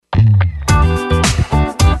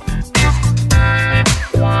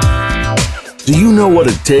know what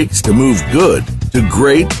it takes to move good to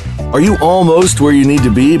great? Are you almost where you need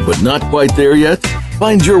to be, but not quite there yet?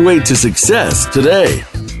 Find your way to success today.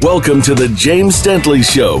 Welcome to the James Dentley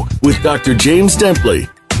Show with Dr. James Dentley.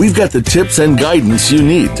 We've got the tips and guidance you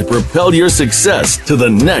need to propel your success to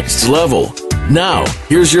the next level. Now,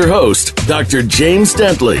 here's your host, Dr. James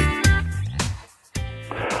Dentley.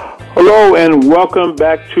 Hello and welcome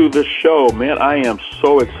back to the show. Man, I am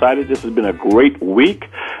so excited. This has been a great week,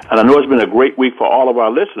 and I know it's been a great week for all of our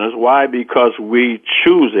listeners. Why? Because we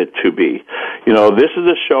choose it to be. You know, this is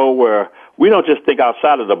a show where we don't just think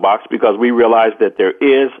outside of the box because we realize that there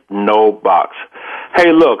is no box.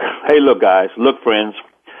 Hey, look, guys. Look, friends,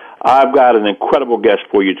 I've got an incredible guest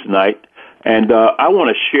for you tonight, and I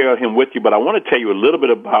want to share him with you, but I want to tell you a little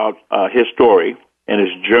bit about his story and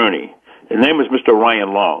his journey. His name is Mr.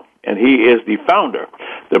 Ryan Long, and he is the founder,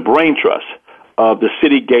 the brain trust of the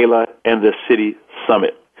City Gala and the City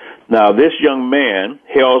Summit. Now, this young man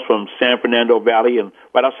hails from San Fernando Valley and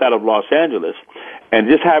right outside of Los Angeles, and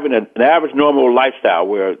just having an average, normal lifestyle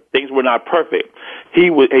where things were not perfect. He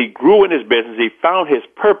grew in his business. He found his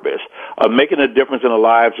purpose of making a difference in the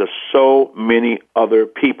lives of so many other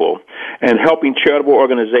people and helping charitable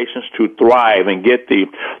organizations to thrive and get the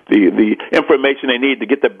information they need, to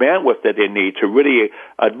get the bandwidth that they need to really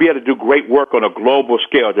be able to do great work on a global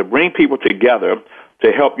scale, to bring people together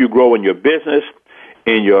to help you grow in your business,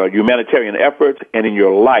 in your humanitarian efforts, and in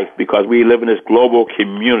your life, because we live in this global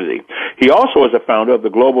community. He also is a founder of the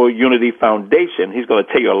Global Unity Foundation. He's going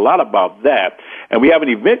to tell you a lot about that. And we have an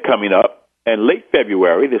event coming up in late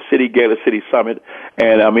February, the City Gala City Summit.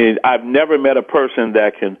 And, I mean, I've never met a person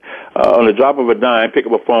that can, on the drop of a dime, pick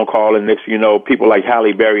up a phone call, and next thing you know, people like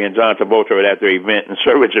Halle Berry and John Travolta are at their event, and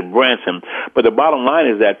Sir Richard Branson. But the bottom line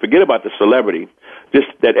is that forget about the celebrity, just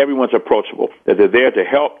that everyone's approachable, that they're there to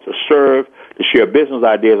help, to serve, to share business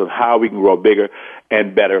ideas on how we can grow bigger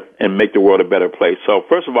and better and make the world a better place. So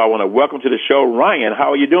first of all, I want to welcome to the show, Ryan.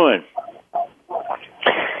 How are you doing?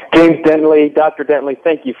 James Dentley, Dr. Dentley,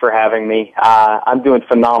 thank you for having me. I'm doing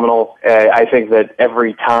phenomenal. I think that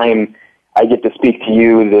every time I get to speak to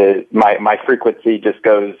you, my frequency just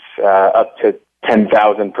goes up to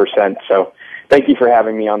 10,000%. So thank you for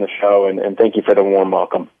having me on the show, and thank you for the warm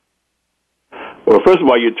welcome. Well, first of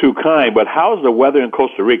all, you're too kind, but how's the weather in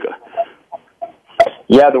Costa Rica?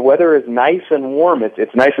 Yeah, the weather is nice and warm.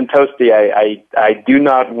 It's nice and toasty. I do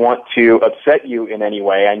not want to upset you in any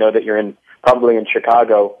way. I know that you're probably in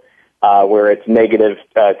Chicago, where it's negative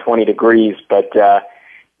 20 degrees, but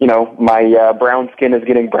you know, my brown skin is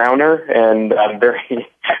getting browner, and I'm very,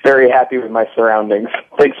 very happy with my surroundings.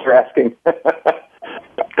 Thanks for asking.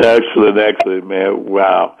 Excellent, man.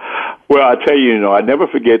 Wow. Well, I tell you, I never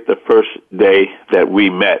forget the first day that we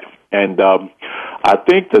met. And I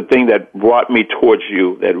think the thing that brought me towards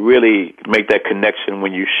you, that really made that connection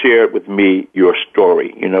when you shared with me your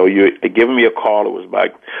story. You know, you had given me a call. It was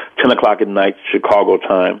like 10 o'clock at night, Chicago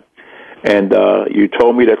time. And you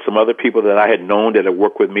told me that some other people that I had known that had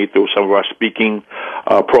worked with me through some of our speaking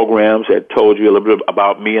programs had told you a little bit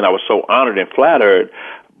about me, and I was so honored and flattered.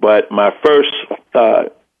 But my first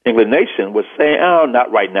inclination was saying, oh,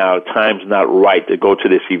 not right now. Time's not right to go to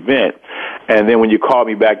this event. And then when you called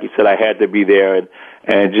me back, you said I had to be there.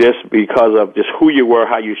 And just because of just who you were,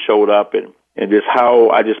 how you showed up, and just how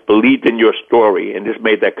I just believed in your story and just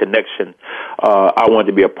made that connection, I wanted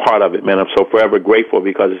to be a part of it, man. I'm so forever grateful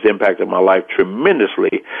because it's impacted my life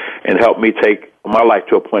tremendously and helped me take my life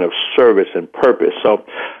to a point of service and purpose. So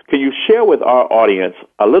can you share with our audience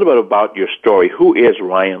a little bit about your story? Who is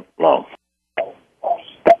Ryan Long?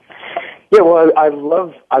 Yeah, well, I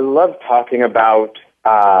love talking about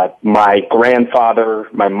my grandfather,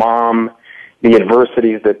 my mom, the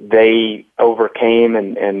adversities that they overcame,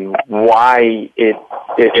 and why it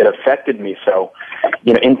affected me so.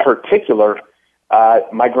 You know, in particular,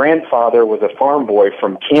 my grandfather was a farm boy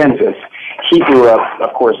from Kansas. He grew up,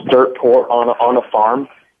 of course, dirt poor on a farm,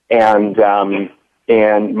 and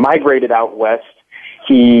migrated out west.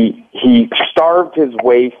 He starved his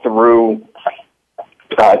way through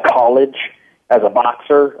college as a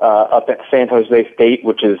boxer up at San Jose State,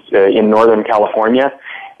 which is in Northern California,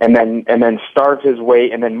 and then starved his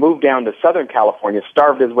way, and then moved down to Southern California,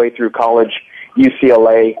 starved his way through college,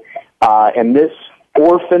 UCLA, and this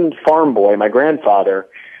orphaned farm boy, my grandfather,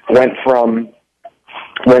 went from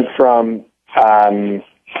living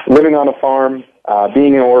on a farm,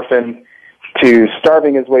 being an orphan, to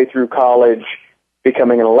starving his way through college,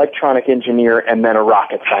 becoming an electronic engineer, and then a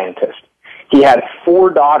rocket scientist. He had 4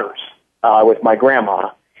 daughters with my grandma,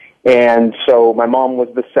 and so my mom was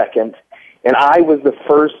the second, and I was the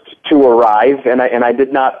first to arrive, and I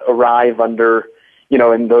did not arrive under,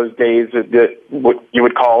 in those days, what you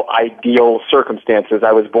would call ideal circumstances.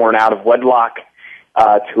 I was born out of wedlock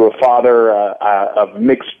to a father of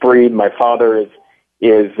mixed breed. My father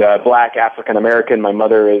is black, African American. My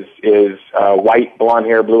mother is white, blonde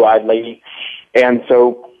hair, blue eyed lady, and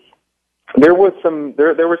so there were some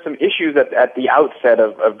issues at the outset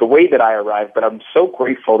of the way that I arrived. But I'm so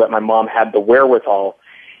grateful that my mom had the wherewithal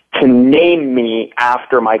to name me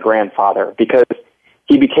after my grandfather, because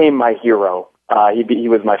he became my hero. He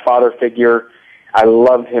was my father figure. I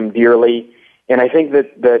loved him dearly, and I think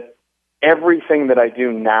that everything that I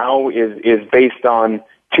do now is based on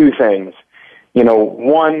two things.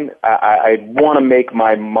 One, I want to make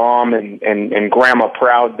my mom and grandma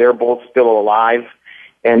proud. They're both still alive.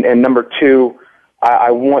 And number two,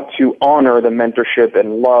 I want to honor the mentorship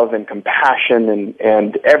and love and compassion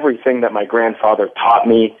and everything that my grandfather taught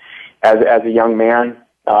me as a young man.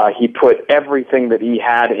 He put everything that he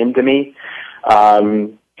had into me.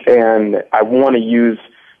 And I want to use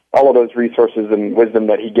all of those resources and wisdom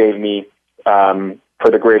that he gave me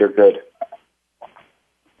for the greater good.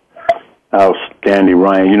 Outstanding,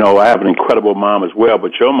 Ryan. I have an incredible mom as well,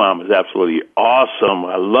 but your mom is absolutely awesome.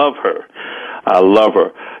 I love her.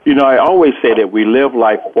 I always say that we live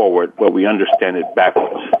life forward, but we understand it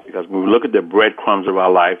backwards. Because when we look at the breadcrumbs of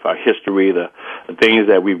our life, our history, the things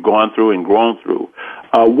that we've gone through and grown through,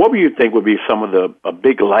 what do you think would be some of a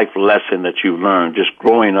big life lesson that you've learned just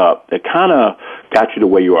growing up that kind of got you to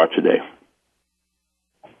where you are today?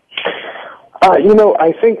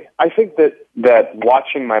 I think that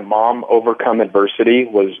watching my mom overcome adversity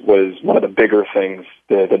was one of the bigger things,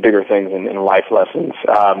 the bigger things in life lessons.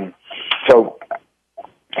 So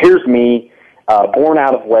here's me, born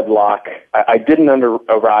out of wedlock. I didn't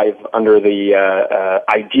arrive under the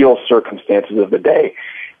ideal circumstances of the day.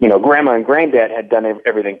 Grandma and granddad had done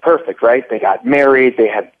everything perfect, right? They got married, they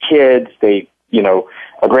had kids, a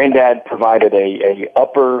granddad provided a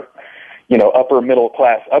upper middle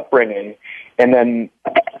class upbringing. And then,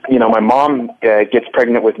 my mom gets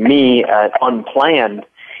pregnant with me unplanned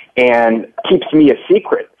and keeps me a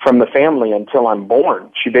secret from the family until I'm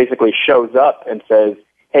born. She basically shows up and says,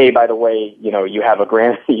 "Hey, by the way, you have a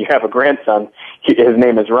grandson. His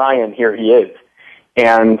name is Ryan. Here he is."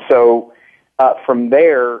 And so from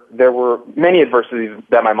there were many adversities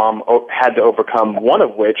that my mom had to overcome. One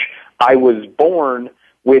of which, I was born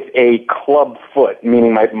with a club foot,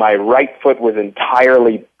 meaning my right foot was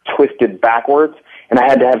entirely twisted backwards, and I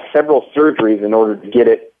had to have several surgeries in order to get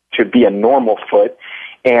it to be a normal foot.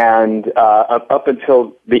 And up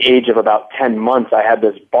until the age of about 10 months, I had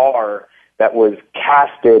this bar that was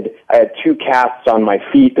casted. I had 2 casts on my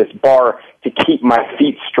feet, this bar to keep my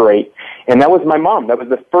feet straight. And that was my mom. That was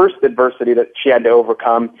the first adversity that she had to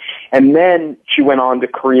overcome. And then she went on to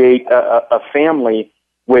create a family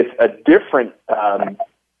with a different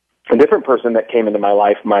person that came into my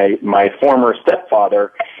life, my former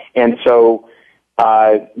stepfather. And so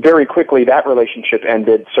very quickly that relationship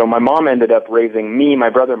ended. So my mom ended up raising me, my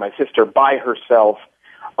brother, my sister by herself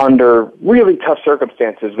under really tough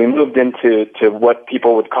circumstances. We moved into what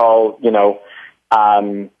people would call, the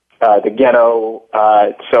ghetto.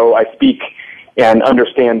 So I speak and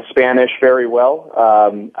understand Spanish very well,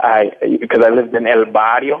 because I lived in El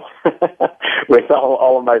Barrio with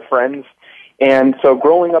all of my friends. And so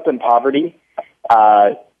growing up in poverty,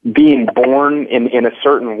 being born in a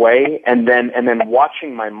certain way, and then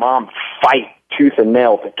watching my mom fight tooth and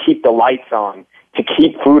nail to keep the lights on, to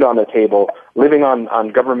keep food on the table, living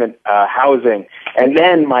on government housing. And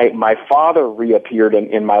then my father reappeared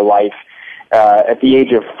in my life at the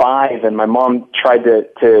age of 5, and my mom tried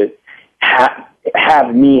to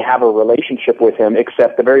have me have a relationship with him,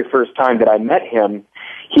 except the very first time that I met him,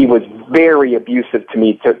 he was very abusive to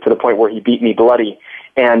me to the point where he beat me bloody.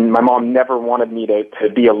 And my mom never wanted me to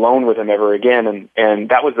be alone with him ever again. And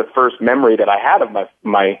that was the first memory that I had of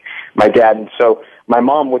my dad. And so my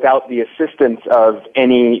mom, without the assistance of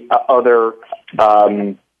any other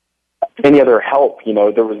help,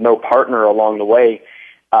 there was no partner along the way,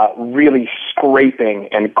 really scraping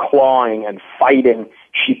and clawing and fighting.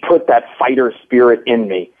 She put that fighter spirit in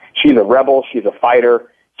me. She's a rebel. She's a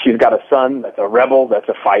fighter. She's got a son that's a rebel, that's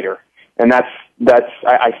a fighter. And that's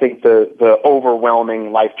I think the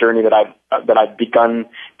overwhelming life journey that I've begun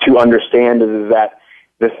to understand is that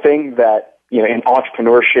the thing that, in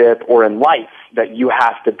entrepreneurship or in life that you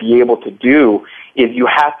have to be able to do is you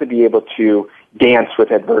have to be able to dance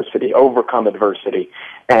with adversity, overcome adversity.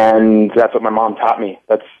 And that's what my mom taught me.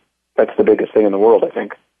 That's the biggest thing in the world, I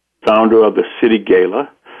think. Founder of the City Gala,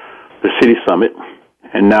 the City Summit,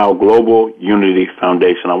 and now Global Unity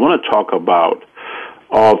Foundation. I want to talk about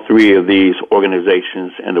all 3 of these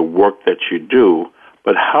organizations and the work that you do.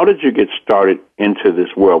 But how did you get started into this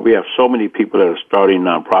world? We have so many people that are starting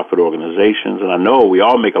nonprofit organizations, and I know we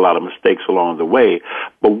all make a lot of mistakes along the way,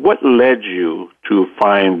 but what led you to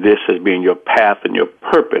find this as being your path and your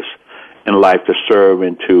purpose in life to serve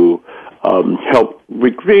and to help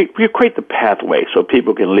recreate the pathway so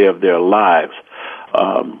people can live their lives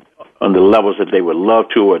on the levels that they would love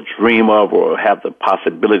to or dream of or have the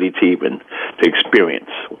possibility to even to experience?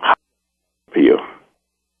 For you,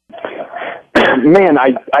 man,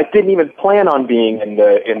 I didn't even plan on being in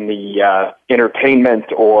the entertainment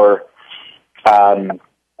or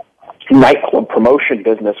nightclub promotion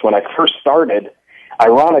business when I first started.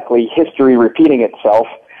 Ironically, history repeating itself,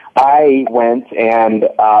 I went and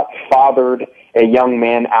fathered a young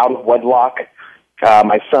man out of wedlock.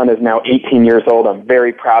 My son is now 18 years old. I'm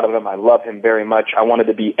very proud of him. I love him very much. I wanted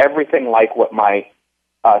to be everything like what my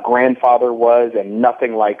grandfather was and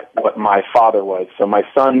nothing like what my father was. So my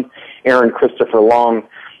son, Aaron Christopher Long,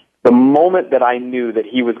 the moment that I knew that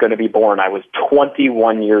he was going to be born, I was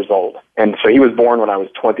 21 years old. And so he was born when I was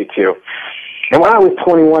 22. And when I was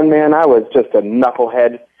 21, man, I was just a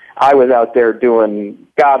knucklehead. I was out there doing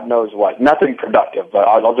God knows what. Nothing productive, but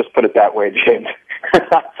I'll just put it that way, James.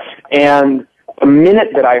 And the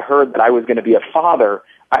minute that I heard that I was going to be a father,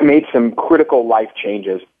 I made some critical life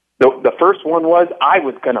changes. The first one was I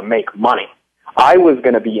was going to make money. I was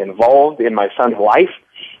going to be involved in my son's life.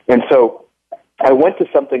 And so I went to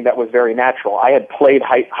something that was very natural. I had played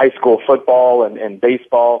high school football and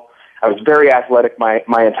baseball. I was very athletic my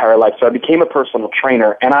entire life. So I became a personal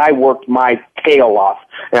trainer, and I worked my tail off.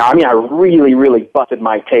 I really, really busted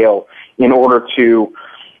my tail in order to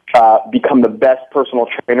become the best personal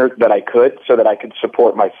trainer that I could so that I could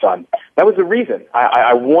support my son. That was the reason.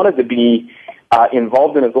 I wanted to be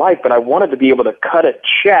involved in his life, but I wanted to be able to cut a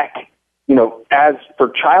check, as for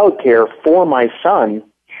childcare for my son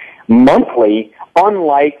monthly,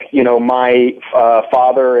 unlike, my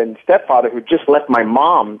father and stepfather who just left my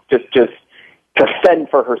mom just to fend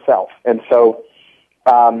for herself. And so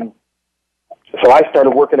I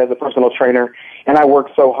started working as a personal trainer, and I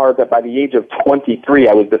worked so hard that by the age of 23,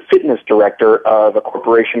 I was the fitness director of a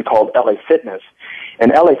corporation called LA Fitness.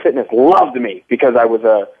 And LA Fitness loved me because I was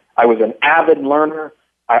an avid learner.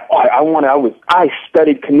 I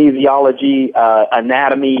studied kinesiology,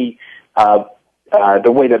 anatomy,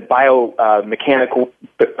 the way that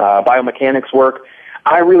biomechanics work.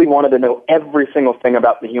 I really wanted to know every single thing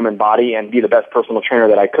about the human body and be the best personal trainer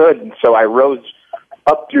that I could. And so I rose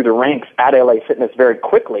up through the ranks at LA Fitness very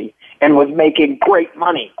quickly and was making great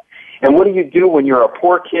money. And what do you do when you're a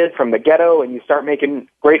poor kid from the ghetto and you start making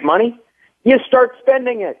great money? You start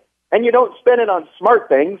spending it. And you don't spend it on smart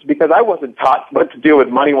things because I wasn't taught what to do with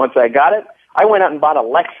money once I got it. I went out and bought a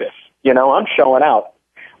Lexus. I'm showing out,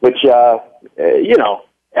 which, I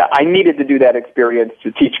needed to do that experience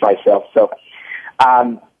to teach myself. So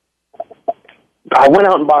I went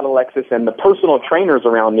out and bought a Lexus, and the personal trainers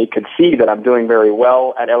around me could see that I'm doing very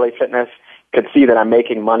well at LA Fitness, could see that I'm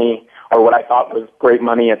making money, or what I thought was great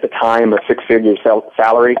money at the time, a six-figure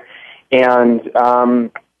salary. And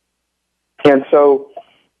so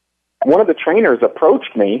one of the trainers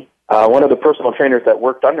approached me, one of the personal trainers that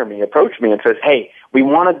worked under me approached me and says, "Hey, we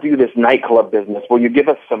want to do this nightclub business. Will you give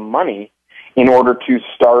us some money in order to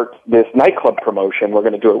start this nightclub promotion? We're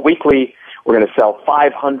going to do it weekly. We're going to sell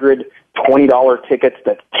 $520 tickets.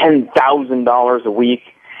 That's $10,000 a week.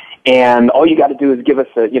 And all you got to do is give us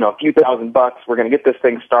a few $1,000. We're going to get this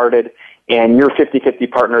thing started, and you're 50-50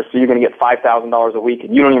 partners, so you're going to get $5,000 a week,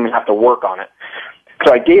 and you don't even have to work on it."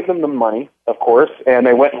 So I gave them the money, of course, and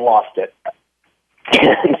they went and lost it.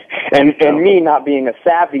 and me not being a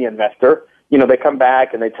savvy investor, they come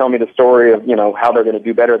back and they tell me the story of, how they're going to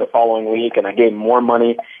do better the following week, and I gave them more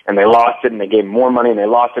money, and they lost it, and they gave them more money, and they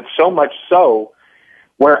lost it, so much so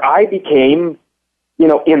where I became,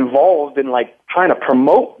 involved in, trying to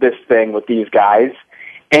promote this thing with these guys,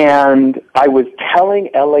 and I was telling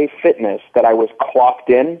LA Fitness that I was clocked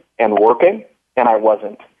in and working, and I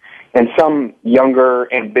wasn't. And some younger,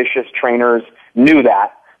 ambitious trainers knew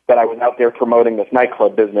that I was out there promoting this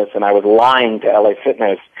nightclub business, and I was lying to LA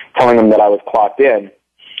Fitness, telling them that I was clocked in.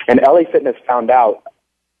 And LA Fitness found out,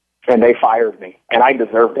 and they fired me, and I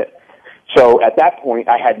deserved it. So at that point,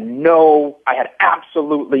 I had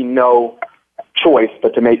absolutely no choice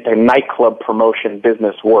but to make the nightclub promotion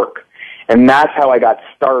business work. And that's how I got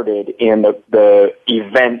started in the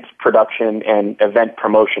event production and event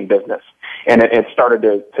promotion business. And it started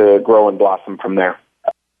to grow and blossom from there.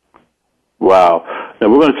 Wow. Now,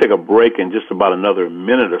 we're going to take a break in just about another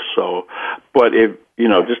minute or so. But,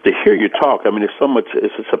 just to hear you talk, it's so much,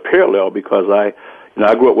 it's a parallel because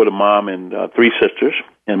I grew up with a mom and three sisters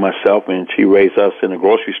and myself, and she raised us in a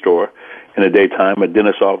grocery store in the daytime, a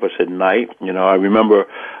dentist's office at night. I remember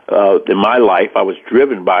in my life, I was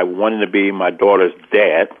driven by wanting to be my daughter's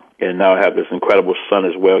dad, and now I have this incredible son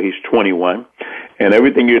as well. He's 21. And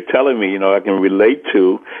everything you're telling me, I can relate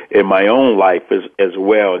to in my own life as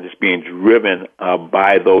well, just being driven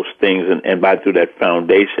by those things and by through that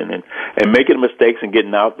foundation and making mistakes and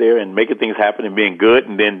getting out there and making things happen and being good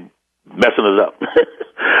and then messing us up.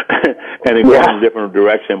 And it goes in a different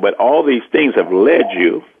direction. But all these things have led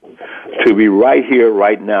you to be right here,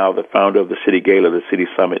 right now, the founder of the City Gala, the City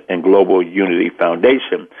Summit, and Global Unity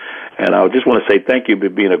Foundation. And I just want to say thank you for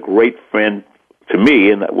being a great friend to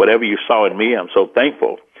me, and whatever you saw in me, I'm so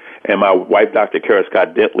thankful. And my wife, Dr. Kara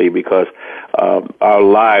Scott Dentley, because our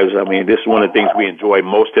lives, this is one of the things we enjoy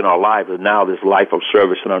most in our lives, is now this life of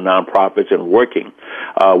service in our nonprofits and working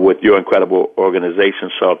with your incredible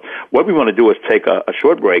organization. So what we want to do is take a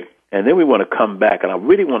short break, and then we want to come back, and I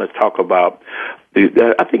really want to talk about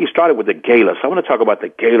I think you started with the Gala, so I want to talk about the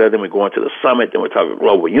Gala, then we go into the summit, then we're talking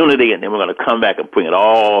global unity, and then we're going to come back and bring it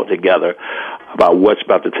all together about what's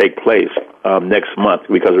about to take place next month,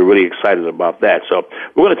 because we're really excited about that. So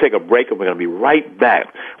we're going to take a break, and we're going to be right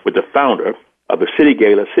back with the founder of the City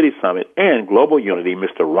Gala, City Summit, and Global Unity,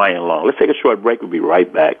 Mr. Ryan Long. Let's take a short break. We'll be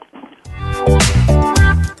right back.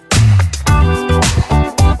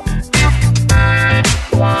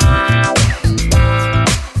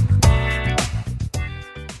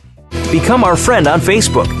 Become our friend on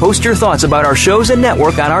Facebook. Post your thoughts about our shows and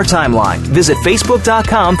network on our timeline. Visit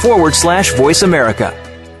Facebook.com/Voice America.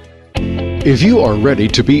 If you are ready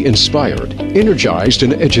to be inspired, energized,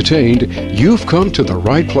 and edutained, you've come to the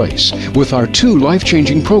right place with our two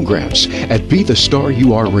life-changing programs at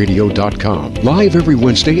BeTheStarYouAreRadio.com. Live every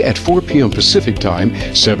Wednesday at 4 p.m. Pacific Time,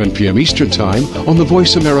 7 p.m. Eastern Time on the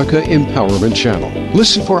Voice America Empowerment Channel.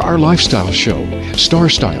 Listen for our lifestyle show, Star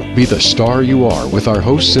Style, Be the Star You Are, with our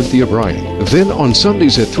host Cynthia Bryan. Then on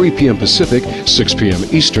Sundays at 3 p.m. Pacific, 6 p.m.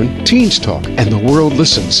 Eastern, Teens Talk and the World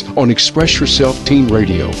Listens on Express Yourself Teen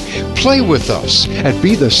Radio. Play with us at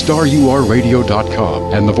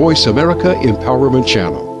BeTheStarYouAreRadio.com and the Voice America Empowerment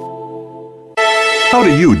Channel. How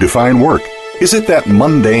do you define work? Is it that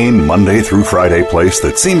mundane Monday through Friday place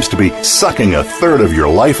that seems to be sucking a third of your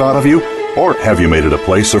life out of you? Or have you made it a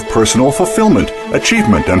place of personal fulfillment,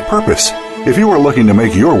 achievement, and purpose? If you are looking to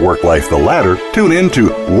make your work life the latter, tune in to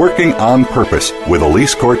Working on Purpose with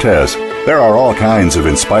Elise Cortez. There are all kinds of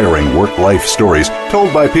inspiring work-life stories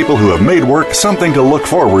told by people who have made work something to look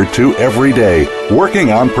forward to every day.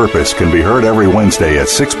 Working on Purpose can be heard every Wednesday at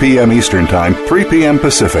 6 p.m. Eastern Time, 3 p.m.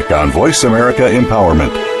 Pacific on Voice America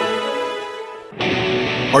Empowerment.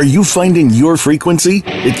 Are you finding your frequency?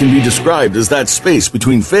 It can be described as that space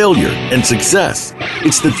between failure and success.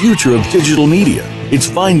 It's the future of digital media. It's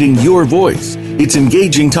finding your voice. It's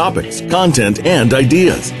engaging topics, content, and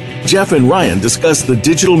ideas. Jeff and Ryan discuss the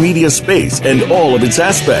digital media space and all of its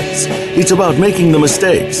aspects. It's about making the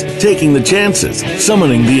mistakes, taking the chances,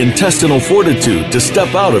 summoning the intestinal fortitude to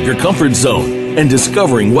step out of your comfort zone, and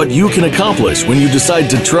discovering what you can accomplish when you decide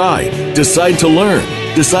to try, decide to learn,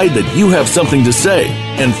 decide that you have something to say,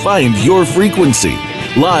 and find your frequency.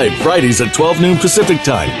 Live Fridays at 12 noon Pacific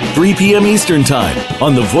Time, 3 p.m. Eastern Time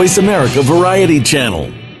on the Voice America Variety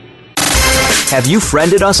Channel. Have you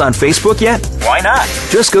friended us on Facebook yet? Why not?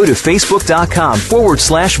 Just go to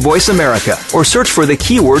Facebook.com/Voice America or search for the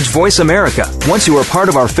keywords Voice America. Once you are part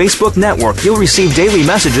of our Facebook network, you'll receive daily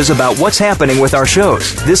messages about what's happening with our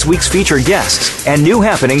shows, this week's featured guests, and new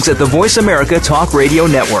happenings at the Voice America Talk Radio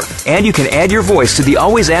Network. And you can add your voice to the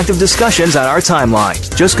always active discussions on our timeline.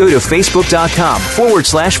 Just go to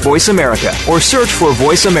Facebook.com/Voice America or search for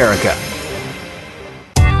Voice America.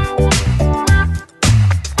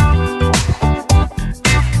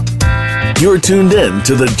 You're tuned in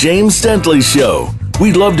to The James Dentley Show.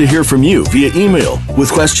 We'd love to hear from you via email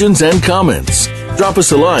with questions and comments. Drop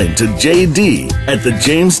us a line to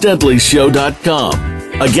jd@thejamesdentleyshow.com.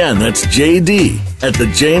 Again, that's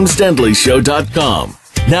jd@thejamesdentleyshow.com.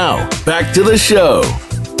 Now, back to the show.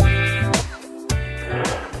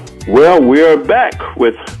 Well, we are back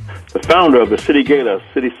with the founder of the City Gala,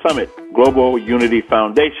 City Summit, Global Unity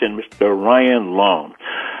Foundation, Mr. Ryan Long.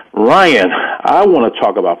 Ryan, I want to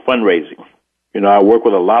talk about fundraising. I work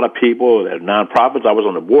with a lot of people that are nonprofits. I was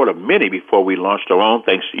on the board of many before we launched our own,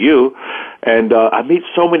 thanks to you. And I meet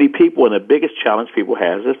so many people, and the biggest challenge people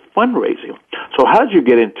have is fundraising. So how did you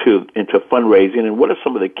get into fundraising, and what are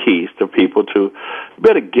some of the keys to people to be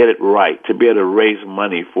able to get it right, to be able to raise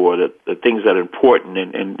money for the things that are important,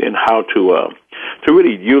 and how to to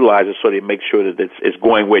really utilize it so they make sure that it's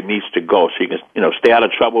going where it needs to go, so you can stay out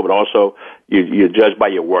of trouble, but also you're judged by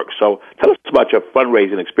your work. So tell us about your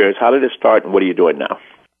fundraising experience. How did it start, and what are you doing now?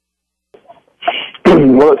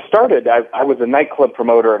 Well, it started, I was a nightclub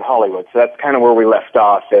promoter in Hollywood, so that's kind of where we left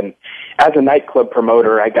off. And as a nightclub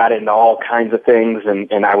promoter, I got into all kinds of things,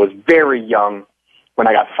 and I was very young when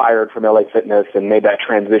I got fired from LA Fitness and made that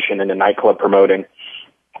transition into nightclub promoting.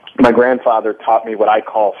 My grandfather taught me what I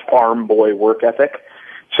call farm boy work ethic.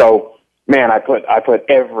 So, man, I put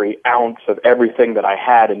every ounce of everything that I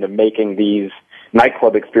had into making these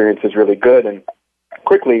nightclub experiences really good, and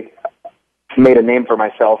quickly made a name for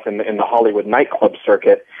myself in the Hollywood nightclub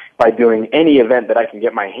circuit by doing any event that I can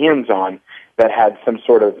get my hands on that had some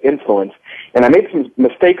sort of influence. And I made some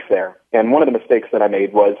mistakes there. And one of the mistakes that I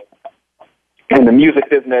made was in the music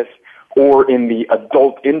business or in the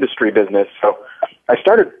adult industry business. So I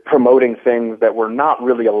started promoting things that were not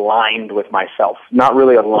really aligned with myself, not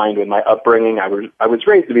really aligned with my upbringing. I was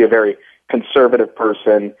raised to be a very conservative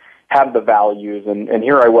person, have the values, and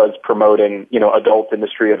here I was promoting, adult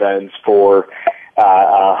industry events for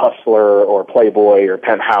Hustler or Playboy or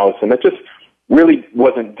Penthouse, and it just really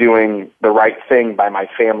wasn't doing the right thing by my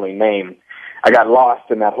family name. I got lost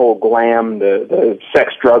in that whole glam, the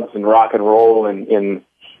sex, drugs, and rock and roll in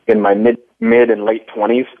my mid and late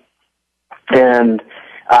 20s. And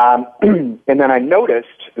then I noticed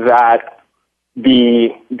that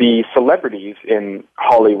the celebrities in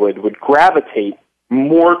Hollywood would gravitate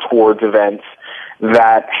more towards events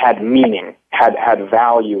that had meaning, had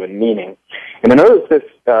value and meaning. And I noticed this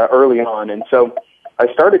early on, and so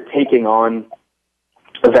I started taking on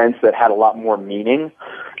events that had a lot more meaning,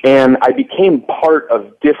 and I became part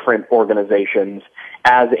of different organizations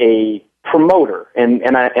as a promoter.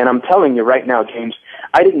 And I'm telling you right now, James,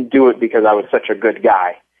 I didn't do it because I was such a good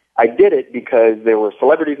guy. I did it because there were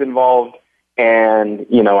celebrities involved, and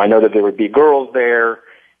I know that there would be girls there,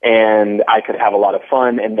 and I could have a lot of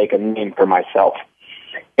fun and make a name for myself.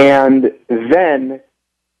 And then,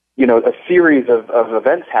 a series of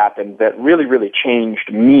events happened that really, really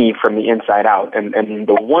changed me from the inside out. And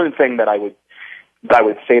the one thing that I would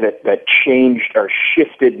say that changed or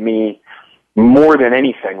shifted me more than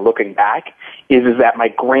anything, looking back, is that my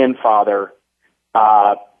grandfather,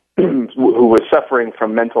 who was suffering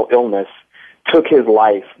from mental illness, took his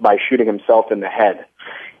life by shooting himself in the head.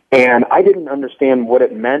 And I didn't understand what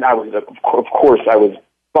it meant. Of course, I was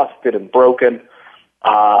busted and broken.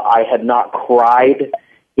 I had not cried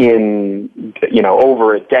in,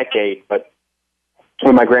 over a decade, but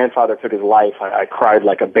when my grandfather took his life, I cried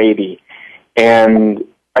like a baby. And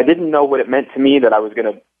I didn't know what it meant to me that I was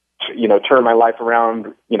going to, turn my life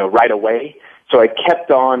around, right away. So I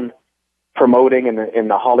kept on promoting in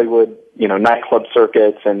the Hollywood, nightclub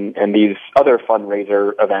circuits and these other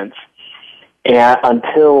fundraiser events. And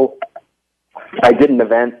until I did an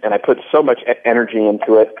event and I put so much energy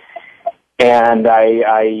into it, and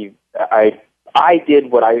I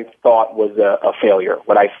did what I thought was a failure,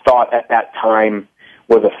 what I thought at that time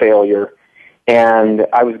was a failure, and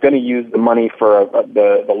I was going to use the money for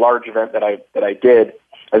the large event that I did.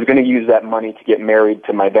 I was going to use that money to get married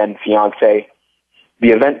to my then fiance. The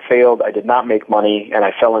event failed. I did not make money, and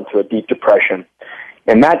I fell into a deep depression.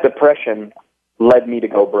 And that depression led me to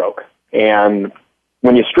go broke. And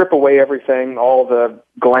when you strip away everything, all the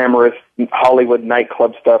glamorous Hollywood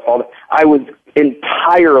nightclub stuff, I was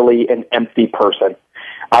entirely an empty person.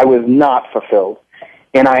 I was not fulfilled.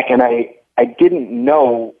 And I didn't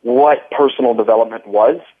know what personal development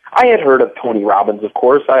was. I had heard of Tony Robbins, of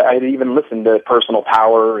course. I'd even listened to Personal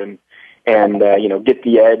Power and Get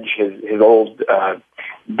the Edge, his old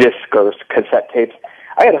disc or cassette tapes.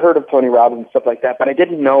 I had heard of Tony Robbins and stuff like that, but I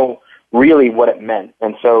didn't know really what it meant.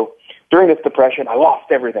 And so during this depression, I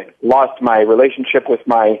lost everything. Lost my relationship with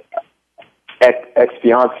my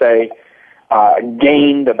ex-fiance,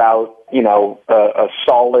 gained about, a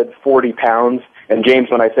solid 40 pounds. And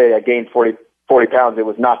James, when I say I gained 40 pounds, it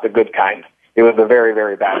was not the good kind. It was a very,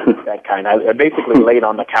 very bad kind. I basically laid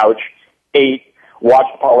on the couch, ate,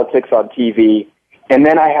 watched politics on TV, and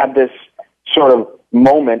then I had this sort of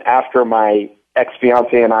moment after my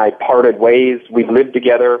ex-fiance and I parted ways. We lived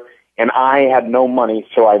together, and I had no money,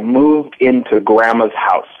 so I moved into Grandma's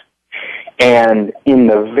house. And in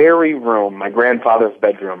the very room, my grandfather's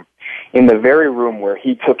bedroom, in the very room where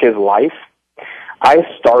he took his life, I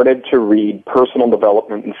started to read personal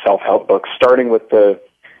development and self-help books, starting with the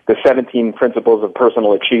 17 Principles of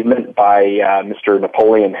Personal Achievement by Mr.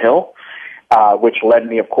 Napoleon Hill, which led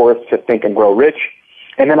me, of course, to Think and Grow Rich.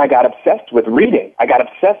 And then I got obsessed with reading. I got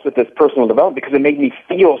obsessed with this personal development because it made me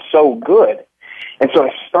feel so good. And so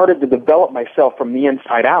I started to develop myself from the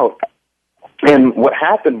inside out. And what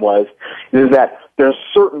happened is that there's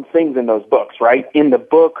certain things in those books, right? In the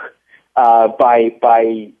book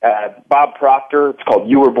by Bob Proctor, it's called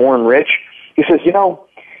You Were Born Rich. He says,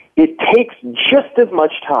 it takes just as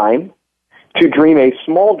much time to dream a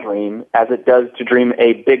small dream as it does to dream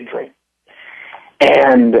a big dream.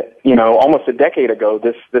 And, almost a decade ago,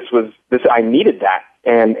 I needed that.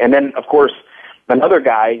 And then, of course, another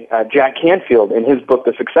guy, Jack Canfield, in his book,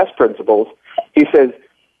 The Success Principles, he says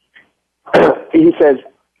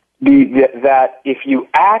that if you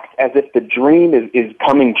act as if the dream is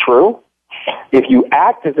coming true,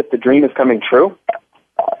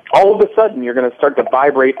 all of a sudden you're going to start to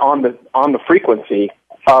vibrate on the frequency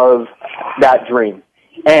of that dream.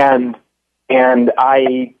 And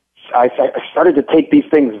I started to take these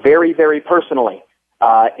things very, very personally.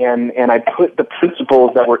 And I put the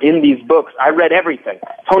principles that were in these books. I read everything.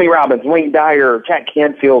 Tony Robbins, Wayne Dyer, Jack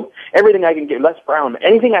Canfield, everything I can get, Les Brown,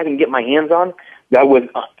 anything I can get my hands on that was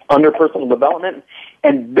under personal development.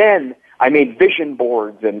 And then I made vision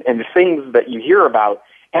boards and things that you hear about.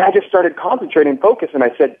 And I just started concentrating and focus. And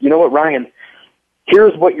I said, you know what, Ryan,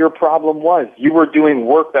 here's what your problem was. You were doing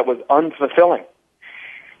work that was unfulfilling.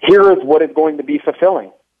 Here is what is going to be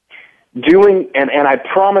fulfilling. And I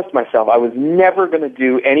promised myself I was never going to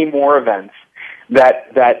do any more events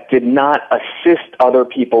that did not assist other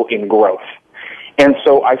people in growth. And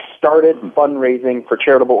so I started fundraising for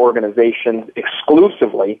charitable organizations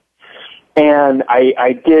exclusively, and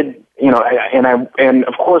I did, and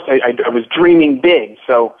of course I was dreaming big,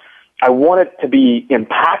 so I wanted to be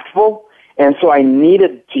impactful. And so I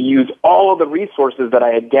needed to use all of the resources that I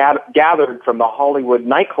had gathered from the Hollywood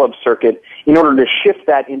nightclub circuit in order to shift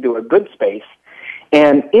that into a good space.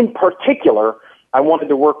 And in particular, I wanted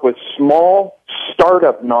to work with small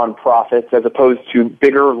startup nonprofits as opposed to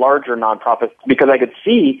bigger, larger nonprofits, because I could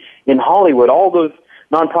see in Hollywood all those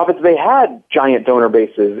nonprofits, they had giant donor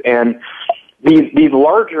bases. And these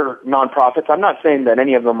larger nonprofits, I'm not saying that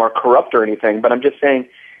any of them are corrupt or anything, but I'm just saying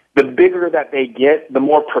the bigger that they get, the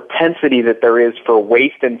more propensity that there is for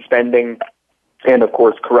waste and spending and, of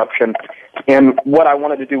course, corruption. And what I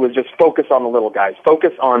wanted to do was just focus on the little guys,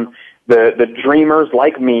 focus on the dreamers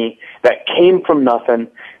like me that came from nothing,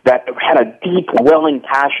 that had a deep, welling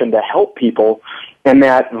passion to help people, and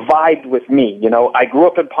that vibed with me. I grew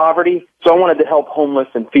up in poverty, so I wanted to help homeless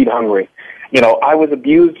and feed hungry. I was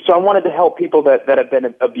abused, so I wanted to help people that have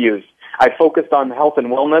been abused. I focused on health and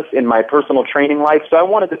wellness in my personal training life, so I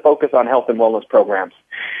wanted to focus on health and wellness programs.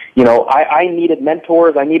 I needed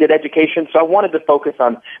mentors, I needed education, so I wanted to focus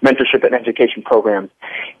on mentorship and education programs.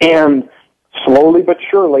 And slowly but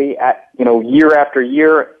surely, year after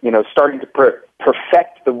year, starting to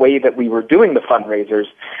perfect the way that we were doing the fundraisers,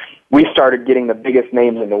 we started getting the biggest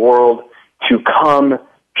names in the world to come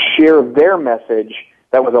share their message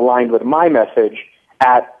that was aligned with my message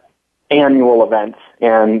at annual events,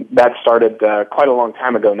 and that started quite a long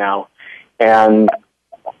time ago now. And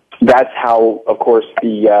that's how, of course,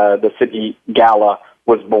 the city gala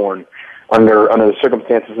was born, under the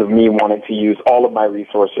circumstances of me wanting to use all of my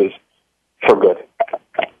resources for good.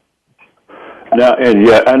 Now,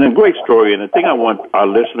 and a great story. And the thing I want our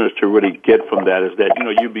listeners to really get from that is that,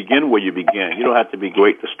 you begin where you begin. You don't have to be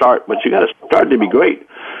great to start, but you got to start to be great.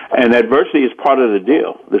 And adversity is part of the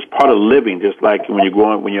deal. It's part of living, just like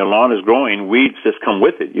when your lawn is growing, weeds just come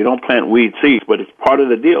with it. You don't plant weed seeds, but it's part of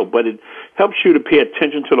the deal. But it helps you to pay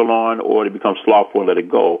attention to the lawn or to become slothful and let it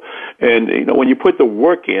go. And, when you put the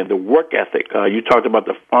work in, the work ethic, you talked about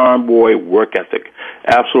the farm boy work ethic,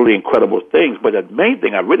 absolutely incredible things. But the main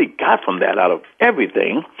thing I really got from that out of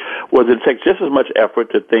everything was it takes just as much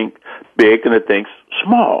effort to think big and to think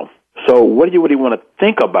small. So what do you really want to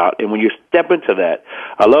think about? And when you step into that,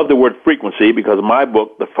 I love the word frequency, because my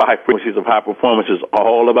book, The 5 Frequencies of High Performance, is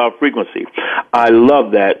all about frequency. I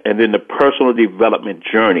love that. And then the personal development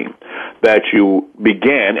journey that you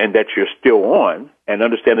began and that you're still on, and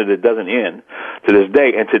understand that it doesn't end to this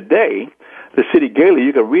day. And today, the City Gala,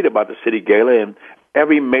 you can read about the City Gala in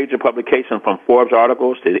every major publication, from Forbes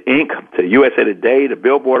articles to Inc., to USA Today, to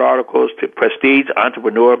Billboard articles, to Prestige,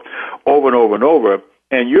 Entrepreneur, over and over and over.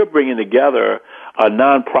 And you're bringing together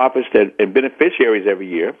nonprofits and beneficiaries every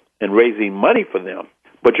year and raising money for them.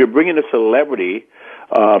 But you're bringing the celebrity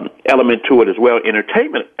element to it as well.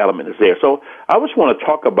 Entertainment element is there. So I just want to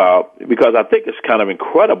talk about, because I think it's kind of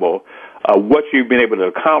incredible what you've been able to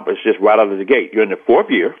accomplish just right out of the gate. You're in the 4th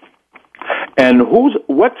year. And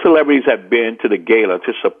what celebrities have been to the gala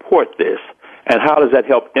to support this, and how does that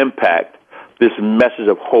help impact this message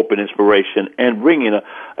of hope and inspiration, and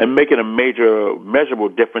making a major, measurable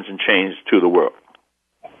difference and change to the world?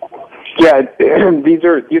 Yeah, these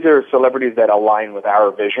are celebrities that align with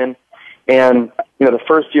our vision, And, the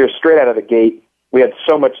first year, straight out of the gate, we had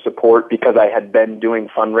so much support because I had been doing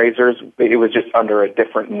fundraisers. It was just under a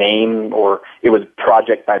different name, or it was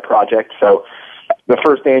project by project. So the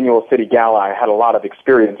first annual City Gala, I had a lot of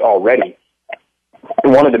experience already. I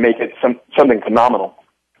wanted to make it something phenomenal.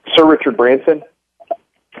 Sir Richard Branson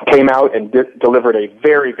came out and delivered a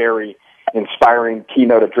very, very inspiring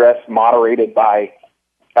keynote address moderated by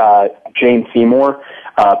Jane Seymour.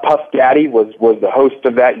 Puff Daddy was the host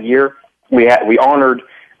of that year. We honored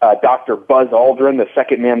Dr. Buzz Aldrin, the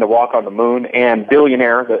second man to walk on the moon, and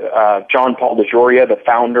billionaire John Paul DeJoria, the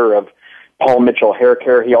founder of Paul Mitchell Hair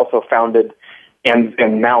Care. He also founded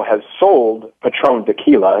and now has sold Patron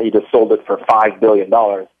Tequila. He just sold it for $5 billion.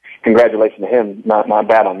 Congratulations to him. Not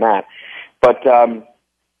bad on that. But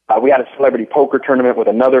we had a celebrity poker tournament with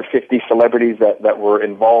another 50 celebrities that were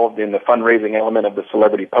involved in the fundraising element of the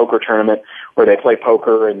celebrity poker tournament, where they play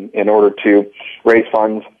poker in order to raise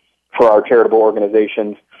funds for our charitable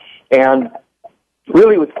organizations. And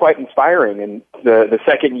really was quite inspiring. And the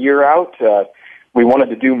second year out, we wanted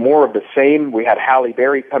to do more of the same. We had Halle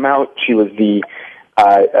Berry come out. She was the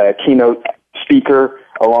keynote speaker,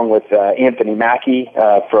 along with Anthony Mackie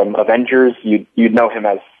from Avengers. You'd know him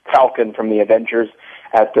as Falcon from the Avengers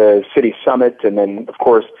at the City Summit. And then, of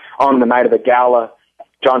course, on the night of the gala,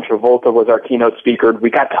 John Travolta was our keynote speaker. We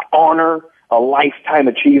got to honor a lifetime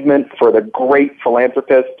achievement for the great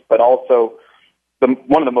philanthropist, but also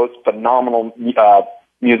one of the most phenomenal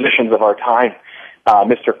musicians of our time,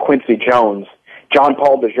 Mr. Quincy Jones. John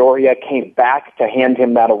Paul DeJoria came back to hand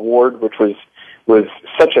him that award, which was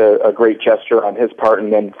such a great gesture on his part.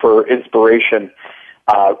 And then for inspiration,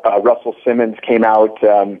 Russell Simmons came out.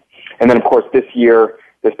 And then, of course, this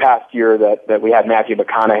past year that we had Matthew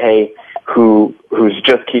McConaughey, whose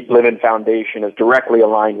Just Keep Living Foundation is directly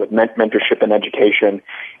aligned with mentorship and education,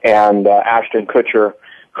 and Ashton Kutcher,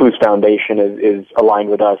 whose foundation is aligned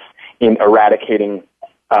with us in eradicating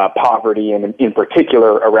poverty, and in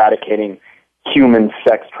particular eradicating human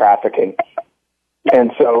sex trafficking.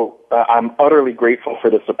 And so I'm utterly grateful for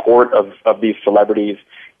the support of these celebrities.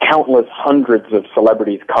 Countless hundreds of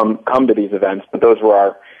celebrities come to these events, but those were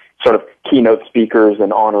our sort of keynote speakers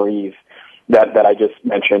and honorees that I just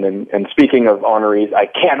mentioned. And speaking of honorees, I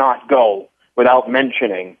cannot go without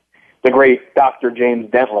mentioning the great Dr. James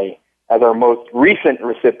Dentley as our most recent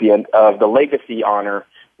recipient of the Legacy Honor,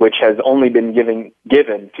 which has only been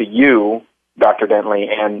given to you, Dr. Dentley,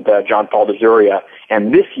 and John Paul DeJoria,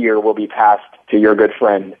 and this year will be passed to your good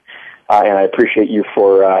friend. And I appreciate you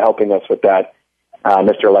for helping us with that,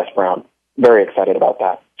 Mr. Les Brown. Very excited about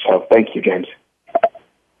that. So thank you, James.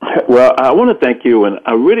 Well, I want to thank you, and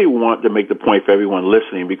I really want to make the point for everyone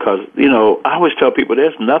listening because, I always tell people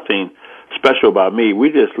there's nothing special about me.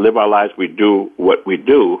 We just live our lives. We do what we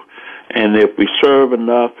do. And if we serve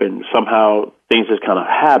enough and somehow things just kind of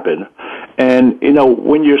happen. And,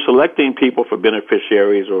 when you're selecting people for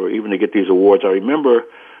beneficiaries or even to get these awards, I remember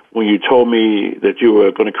when you told me that you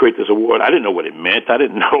were going to create this award, I didn't know what it meant. I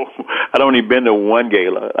didn't know. I'd only been to one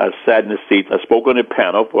gala. I sat in the seats. I spoke on the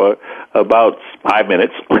panel for about 5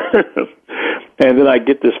 minutes. And then I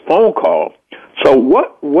get this phone call. So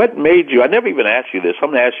what made you, I never even asked you this. I'm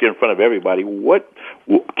going to ask you in front of everybody.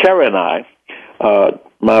 Kara and I,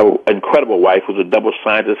 my incredible wife, who's a double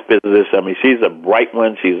scientist, physicist, she's a bright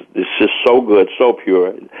one. She's just so good, so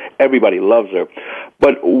pure. Everybody loves her.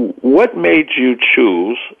 But what made you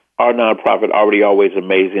choose our nonprofit, Already Always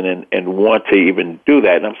Amazing, and want to even do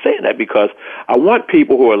that? And I'm saying that because I want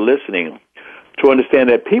people who are listening to understand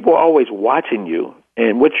that people are always watching you,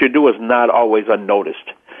 and what you do is not always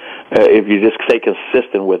unnoticed if you just stay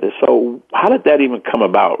consistent with it. So how did that even come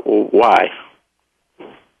about? Why?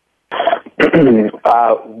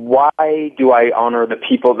 Why do I honor the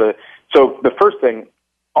people? So the first thing,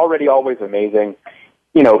 Already Always Amazing,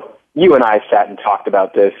 you and I sat and talked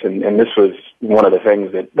about this, and this was one of the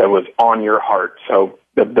things that was on your heart. So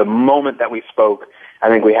the moment that we spoke, I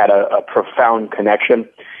think we had a profound connection.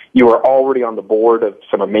 You were already on the board of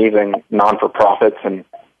some amazing non-for-profits, and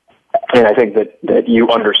I think that you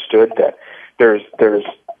understood that there's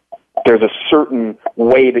a certain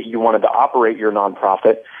way that you wanted to operate your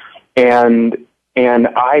nonprofit, and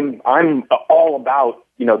I'm all about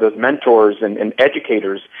those mentors and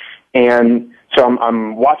educators, and so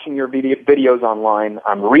I'm watching your videos online.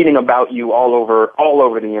 I'm reading about you all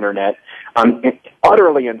over the internet. I'm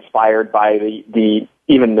utterly inspired by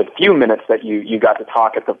even the few minutes that you got to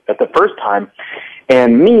talk at the first time.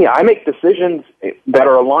 And me, I make decisions that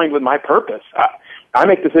are aligned with my purpose. I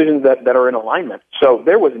make decisions that are in alignment. So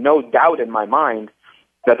there was no doubt in my mind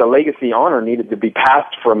that the legacy honor needed to be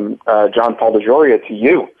passed from John Paul DeJoria to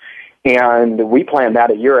you. And we planned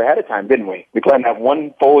that a year ahead of time, didn't we? We planned that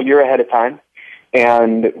one full year ahead of time.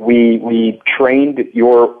 And we trained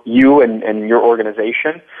you and your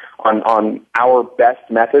organization on our best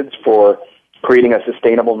methods for creating a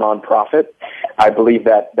sustainable nonprofit. I believe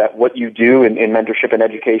that what you do in mentorship and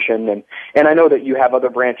education, and I know that you have other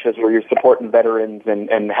branches where you're supporting veterans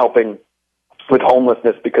and helping with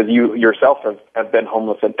homelessness, because you yourself have been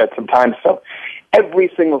homeless at some time. So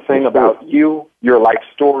every single thing about you, your life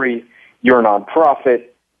story, your nonprofit,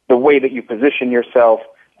 the way that you position yourself,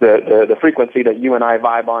 the frequency that you and I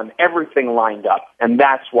vibe on, everything lined up. And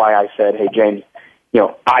that's why I said, hey, James,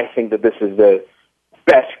 I think that this is the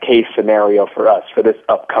best case scenario for us for this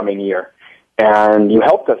upcoming year. And you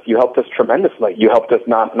helped us. You helped us tremendously. You helped us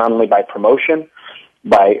not only by promotion,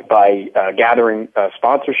 by gathering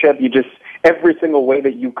sponsorship. You just, every single way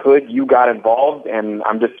that you could, you got involved. And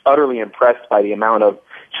I'm just utterly impressed by the amount of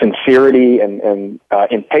sincerity and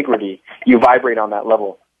integrity you vibrate on that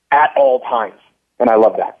level at all times. And I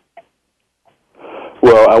love that.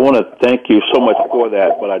 Well, I want to thank you so much for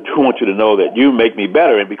that, but I do want you to know that you make me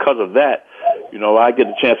better, and because of that, I get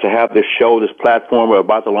the chance to have this show, this platform. We're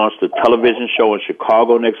about to launch the television show in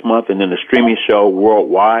Chicago next month, and then the streaming show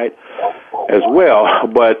worldwide as well.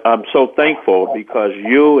 But I'm so thankful because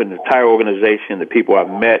you and the entire organization, the people I've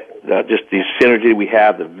met, just the synergy we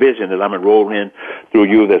have, the vision that I'm enrolled in through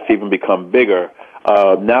you that's even become bigger.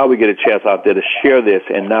 Now we get a chance out there to share this,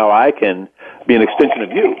 and now I can be an extension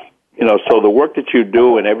of you. So the work that you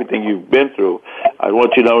do and everything you've been through, I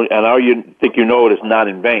want you to know, and I know you think it is not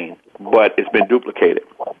in vain, but it's been duplicated,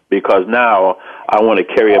 because now I want to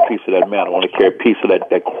carry a piece of that mantle. I want to carry a piece of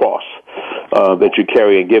that cross that you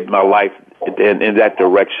carry and give my life in that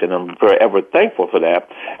direction. I'm forever thankful for that.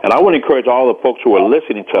 And I want to encourage all the folks who are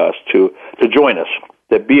listening to us to join us,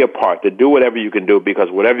 to be a part, to do whatever you can do, because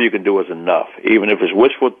whatever you can do is enough. Even if it's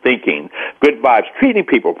wishful thinking, good vibes, treating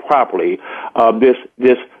people properly, this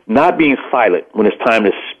not being silent when it's time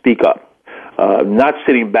to speak up, not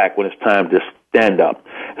sitting back when it's time to stand up.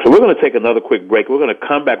 So we're going to take another quick break. We're going to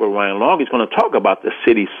come back with Ryan Long. He's going to talk about the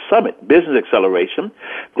City Summit, Business Acceleration,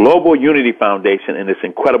 Global Unity Foundation, and this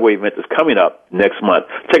incredible event that's coming up next month.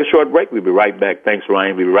 Take a short break. We'll be right back. Thanks,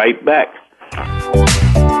 Ryan. We'll be right back.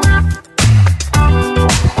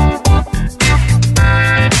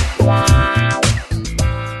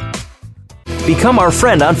 Become our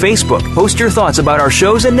friend on Facebook. Post your thoughts about our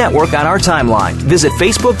shows and network on our timeline. Visit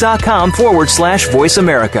Facebook.com/Voice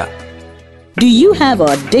America. Do you have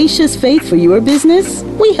audacious faith for your business?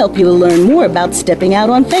 We help you to learn more about stepping out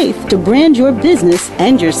on faith to brand your business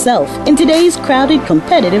and yourself in today's crowded,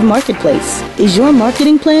 competitive marketplace. Is your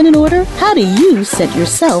marketing plan in order? How do you set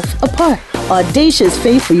yourself apart? Audacious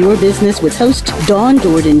Faith for Your Business with host Dawn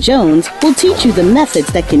Jordan-Jones will teach you the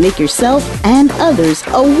methods that can make yourself and others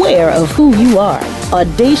aware of who you are.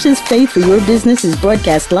 Audacious Faith for Your Business is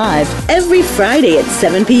broadcast live every Friday at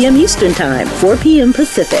 7 p.m. Eastern Time, 4 p.m.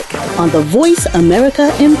 Pacific on the Voice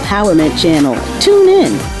America Empowerment Channel. Tune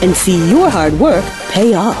in and see your hard work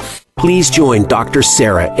pay off. Please join Dr.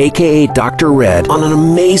 Sarah, a.k.a. Dr. Red, on an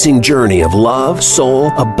amazing journey of love,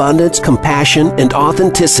 soul, abundance, compassion, and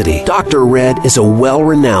authenticity. Dr. Red is a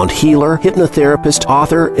well-renowned healer, hypnotherapist,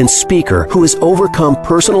 author, and speaker who has overcome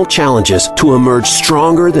personal challenges to emerge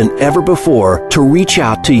stronger than ever before to reach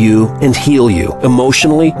out to you and heal you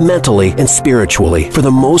emotionally, mentally, and spiritually for the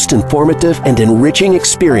most informative and enriching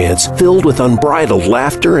experience filled with unbridled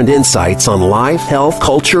laughter and insights on life, health,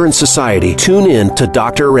 culture, and society. Tune in to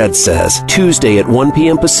Dr. Red Says, Tuesday at 1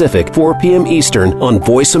 p.m. Pacific, 4 p.m. Eastern on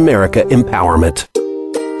Voice America Empowerment.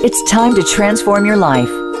 It's time to transform your life.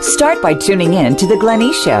 Start by tuning in to The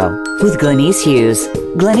Glenyce Show with Glenyce Hughes.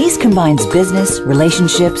 Glenyce combines business,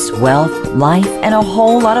 relationships, wealth, life, and a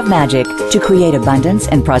whole lot of magic to create abundance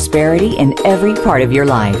and prosperity in every part of your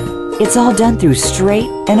life. It's all done through straight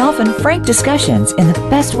and often frank discussions in the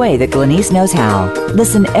best way that Glenyce knows how.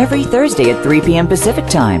 Listen every Thursday at 3 p.m. Pacific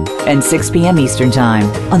Time and 6 p.m. Eastern Time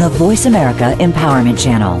on the Voice America Empowerment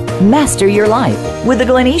Channel. Master your life with The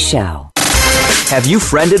Glenyce Show. Have you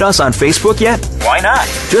friended us on Facebook yet? Why not?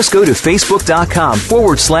 Just go to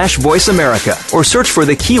Facebook.com/Voice America or search for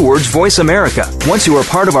the keywords Voice America. Once you are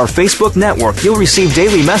part of our Facebook network, you'll receive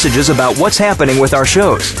daily messages about what's happening with our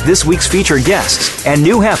shows, this week's featured guests, and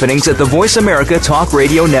new happenings at the Voice America Talk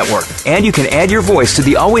Radio Network. And you can add your voice to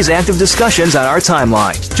the always active discussions on our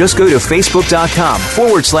timeline. Just go to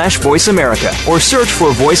Facebook.com/Voice America or search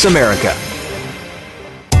for Voice America.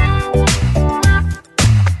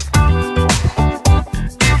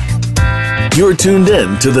 You're tuned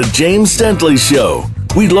in to The James Stentley Show.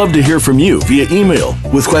 We'd love to hear from you via email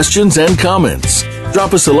with questions and comments.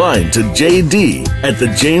 Drop us a line to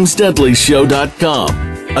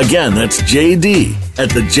jd@thejamesdentleyshow.com. Again, that's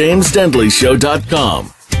jd@thejamesdentleyshow.com.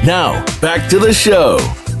 Now, back to the show.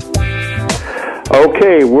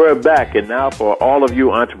 Okay, we're back, and now for all of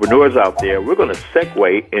you entrepreneurs out there, we're going to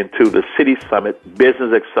segue into the City Summit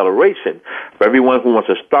Business Acceleration for everyone who wants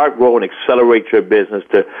to start, grow, and accelerate your business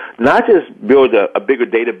to not just build a bigger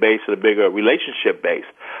database and a bigger relationship base,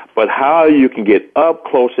 but how you can get up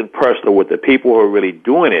close and personal with the people who are really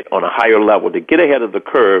doing it on a higher level, to get ahead of the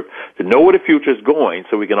curve, to know where the future is going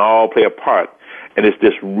so we can all play a part in this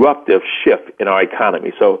disruptive shift in our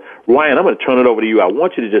economy. So, Ryan, I'm going to turn it over to you. I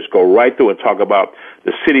want you to just go right through and talk about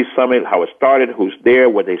the City Summit, how it started, who's there,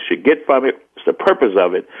 what they should get from it, what's the purpose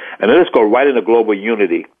of it, and then let's go right into Global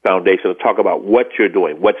Unity Foundation and talk about what you're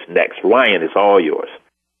doing, what's next. Ryan, it's all yours.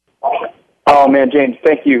 Oh, man, James,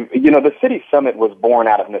 thank you. You know, the City Summit was born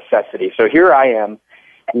out of necessity. So here I am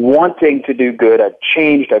wanting to do good. I've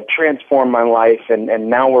changed, I've transformed my life, and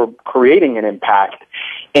now we're creating an impact.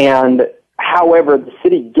 And however, the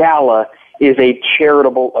City Gala is a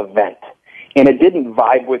charitable event, and it didn't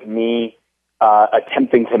vibe with me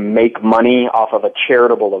attempting to make money off of a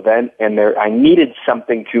charitable event, and I needed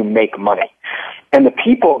something to make money. And the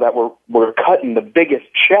people that were cutting the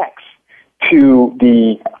biggest checks to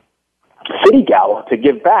the City Gala to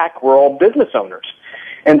give back were all business owners.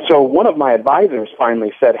 And so one of my advisors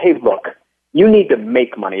finally said, hey, look, you need to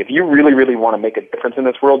make money. If you really, really want to make a difference in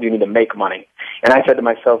this world, you need to make money. And I said to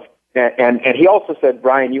myself, and he also said,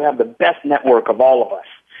 Brian, you have the best network of all of us.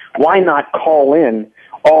 Why not call in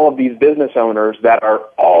all of these business owners that are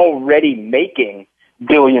already making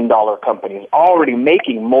billion-dollar companies, already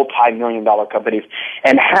making multi-million-dollar companies,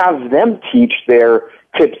 and have them teach their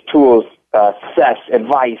tips, tools, success,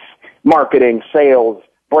 advice, marketing, sales,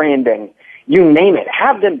 branding, you name it.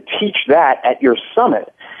 Have them teach that at your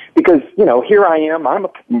summit. Because, you know, here I am,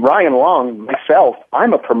 Ryan Long, myself,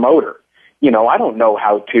 I'm a promoter. You know, I don't know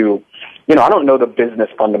how to, I don't know the business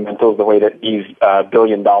fundamentals the way that these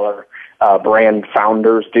billion-dollar brand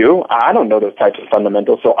founders do. I don't know those types of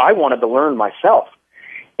fundamentals, so I wanted to learn myself.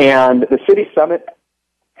 And the City Summit,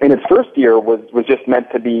 in its first year, was just meant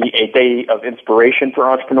to be a day of inspiration for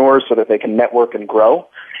entrepreneurs so that they can network and grow.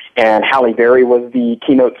 And Halle Berry was the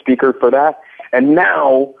keynote speaker for that. And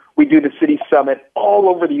now we do the City Summit all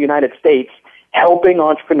over the United States, helping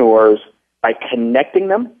entrepreneurs by connecting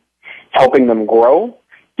them, helping them grow,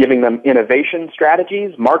 giving them innovation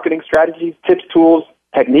strategies, marketing strategies, tips, tools,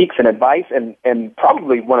 techniques, and advice. And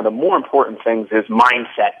probably one of the more important things is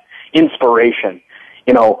mindset, inspiration.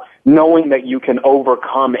 You know, knowing that you can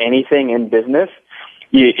overcome anything in business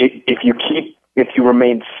if you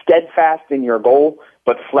remain steadfast in your goal,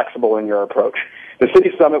 but flexible in your approach. The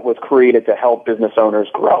City Summit was created to help business owners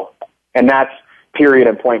grow. And that's period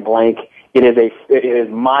and point blank. It is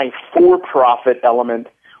my for-profit element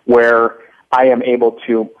where I am able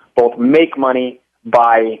to both make money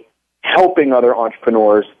by helping other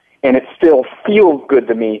entrepreneurs, and it still feels good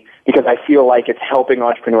to me because I feel like it's helping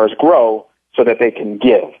entrepreneurs grow so that they can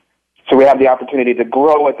give. So we have the opportunity to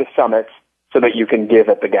grow at the summits so that you can give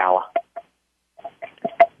at the gala.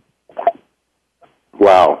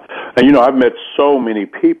 Wow. And, I've met so many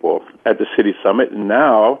people at the City Summit, and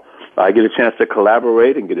now I get a chance to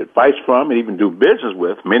collaborate and get advice from and even do business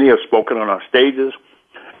with. Many have spoken on our stages,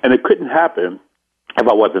 and it couldn't happen if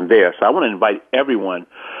I wasn't there. So I want to invite everyone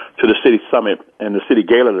to the City Summit and the City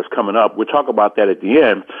Gala that's coming up. We'll talk about that at the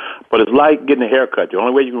end, but it's like getting a haircut. The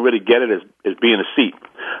only way you can really get it is being a seat.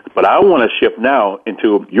 But I want to shift now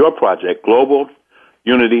into your project, Global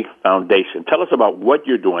Unity Foundation. Tell us about what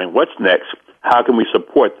you're doing, what's next, how can we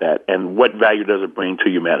support that, and what value does it bring to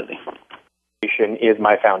humanity? Is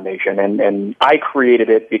my foundation, and I created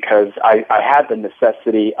it because I had the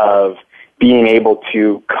necessity of being able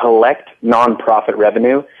to collect nonprofit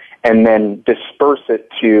revenue and then disperse it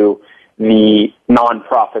to the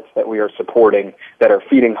nonprofits that we are supporting that are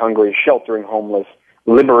feeding hungry, sheltering homeless,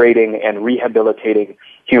 liberating and rehabilitating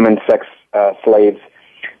human sex slaves,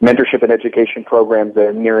 mentorship and education programs that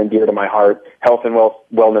are near and dear to my heart, health and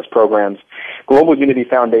wellness programs. Global Unity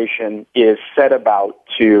Foundation is set about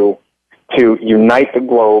to unite the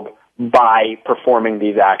globe by performing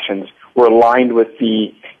these actions. We're aligned with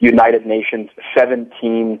the United Nations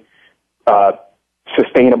 17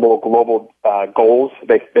 sustainable global goals.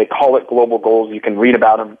 They call it global goals. You can read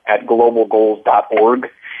about them at globalgoals.org.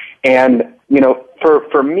 And,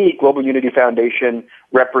 for me, Global Unity Foundation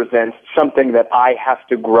represents something that I have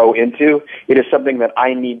to grow into. It is something that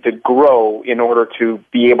I need to grow in order to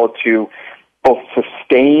be able to both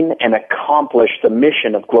sustain and accomplish the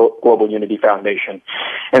mission of Global Unity Foundation.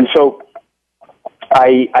 And so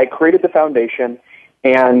I created the foundation,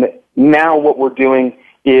 And now what we're doing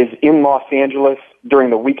is in Los Angeles during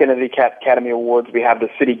the weekend of the Academy Awards, we have the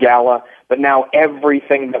City Gala, but now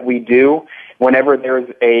everything that we do, whenever there's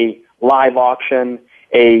a live auction,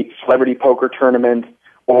 a celebrity poker tournament,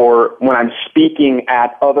 or when I'm speaking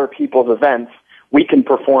at other people's events, we can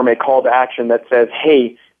perform a call to action that says,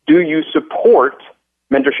 hey, do you support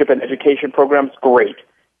mentorship and education programs? Great.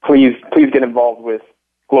 Please get involved with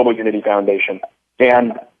Global Unity Foundation.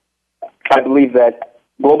 And I believe that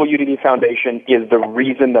Global Unity Foundation is the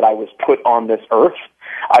reason that I was put on this earth.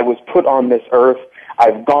 I was put on this earth.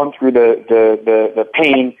 I've gone through the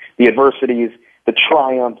pain, the adversities, the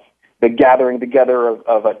triumphs, the gathering together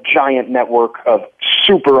of a giant network of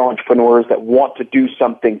super entrepreneurs that want to do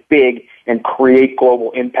something big and create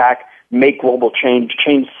global impact, make global change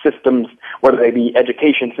systems, whether they be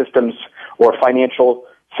education systems or financial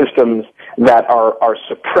systems that are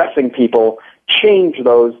suppressing people, change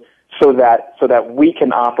those so that we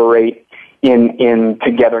can operate in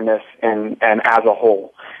togetherness and as a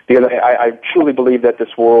whole. Because I truly believe that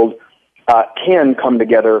this world can come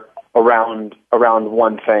together around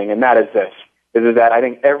one thing, and that is this, is that I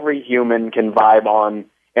think every human can vibe on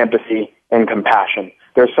empathy and compassion.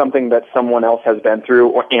 There's something that someone else has been through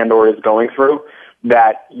or is going through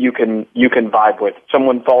that you can vibe with.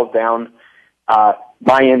 Someone falls down,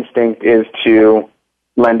 my instinct is to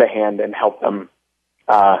lend a hand and help them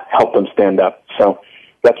stand up. So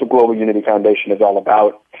that's what Global Unity Foundation is all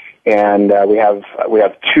about. And we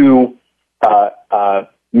have two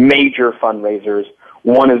major fundraisers.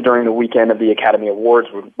 One is during the weekend of the Academy Awards,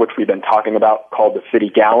 which we've been talking about, called the City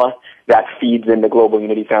Gala. That feeds into Global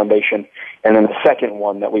Unity Foundation. And then the second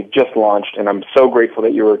one that we've just launched, and I'm so grateful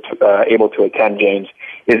that you were able to attend, James,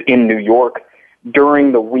 is in New York.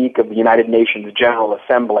 During the week of the United Nations General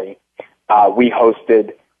Assembly, we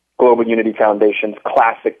hosted Global Unity Foundation's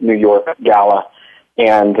Classic New York Gala.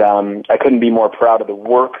 And I couldn't be more proud of the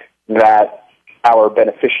work that our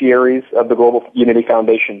beneficiaries of the Global Unity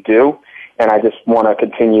Foundation do. And I just want to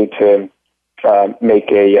continue to make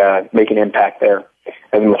an impact there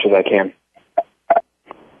as much as I can.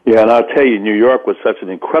 Yeah, and I'll tell you, New York was such an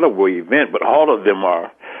incredible event, but all of them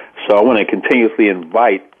are. So I want to continuously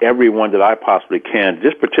invite everyone that I possibly can,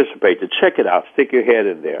 just participate, to check it out, stick your head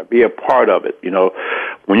in there, be a part of it. You know,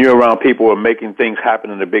 when you're around people who are making things happen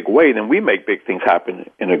in a big way, then we make big things happen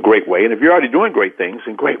in a great way. And if you're already doing great things,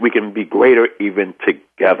 then great, we can be greater even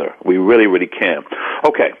together. We really, really can.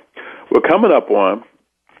 Okay, we're coming up on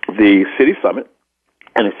the City Summit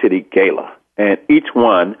and the City Gala. And each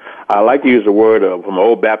one, I like to use the word of from an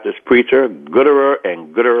old Baptist preacher, gooderer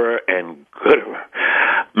and gooderer and gooderer.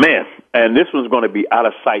 Man, and this one's going to be out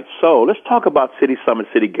of sight. So let's talk about City Summit,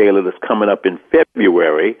 City Gala that's coming up in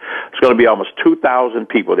February. It's going to be almost 2,000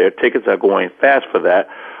 people there. Tickets are going fast for that.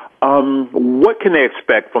 What can they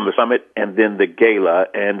expect from the summit and then the gala?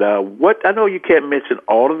 And what I know you can't mention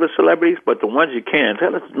all of the celebrities, but the ones you can,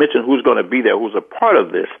 let's mention who's going to be there, who's a part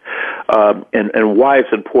of this, and why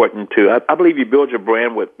it's important to. I believe you build your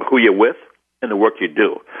brand with who you're with and the work you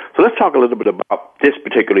do. So let's talk a little bit about this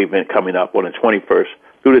particular event coming up on the 21st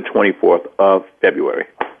through the 24th of February.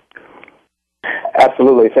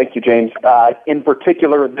 Absolutely. Thank you, James. In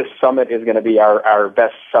particular, this summit is going to be our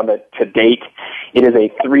best summit to date. It is a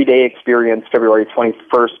 3-day experience, February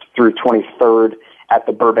 21st through 23rd at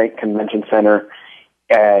the Burbank Convention Center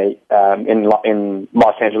in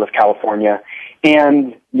Los Angeles, California.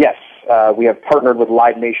 And yes, we have partnered with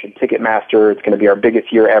Live Nation Ticketmaster. It's going to be our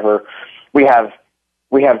biggest year ever. We have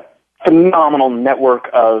phenomenal network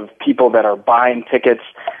of people that are buying tickets,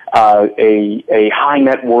 a high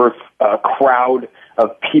net worth crowd of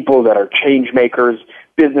people that are change makers,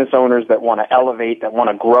 business owners that want to elevate, that want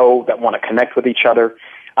to grow, that want to connect with each other.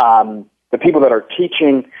 The people that are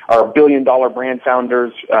teaching are billion-dollar brand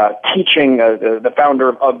founders. Teaching, the founder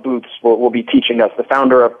of UGG Boots will be teaching us. The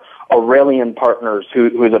founder of Aurelian Partners,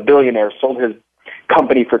 who is a billionaire, sold his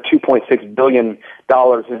company for $2.6 billion.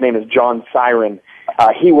 His name is John Siren.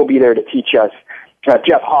 He will be there to teach us.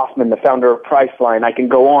 Jeff Hoffman, the founder of Priceline. I can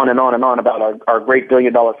go on and on and on about our great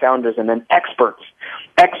billion-dollar founders, and then experts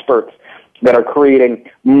that are creating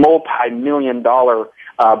multi-million-dollar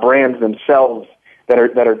brands themselves that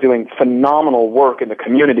are doing phenomenal work in the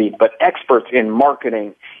community, but experts in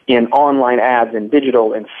marketing, in online ads, in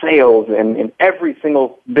digital, in sales, and in every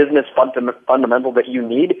single business fundamental that you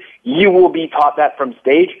need. You will be taught that from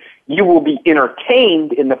stage. You will be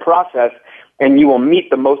entertained in the process, and you will meet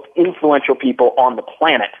the most influential people on the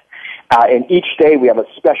planet. And each day we have a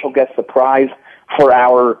special guest surprise for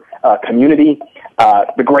our community.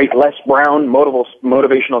 The great Les Brown,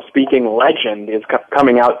 motivational speaking legend, is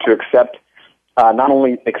coming out to accept not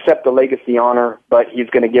only accept the legacy honor, but he's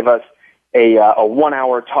going to give us a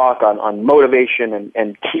 1-hour talk on motivation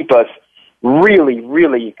and keep us really,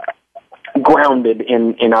 really grounded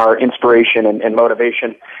in our inspiration and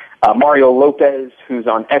motivation. Mario Lopez, who's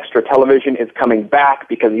on Extra Television, is coming back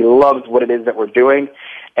because he loves what it is that we're doing,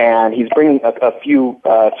 and he's bringing a few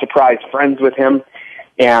surprise friends with him.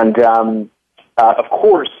 And, of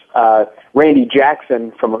course, Randy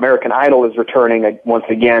Jackson from American Idol is returning once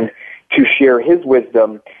again to share his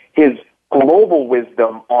wisdom, his global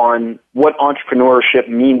wisdom on what entrepreneurship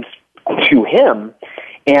means to him.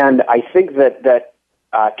 And I think that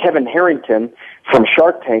Kevin Harrington from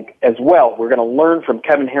Shark Tank as well. We're going to learn from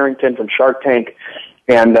Kevin Harrington from Shark Tank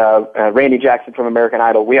and Randy Jackson from American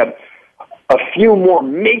Idol. We have a few more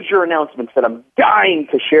major announcements that I'm dying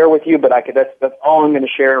to share with you, but that's all I'm going to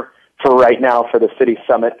share for right now for the City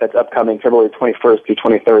Summit that's upcoming February 21st through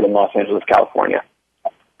 23rd in Los Angeles, California.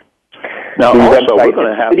 Now, also, we're going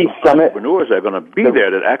to have entrepreneurs that are going to be there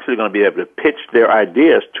that are actually going to be able to pitch their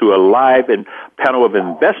ideas to a live panel of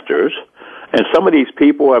investors. And some of these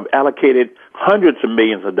people have allocated hundreds of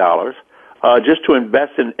millions of dollars just to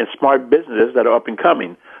invest in smart businesses that are up and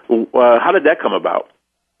coming. How did that come about?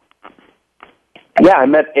 Yeah, I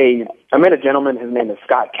met a gentleman. His name is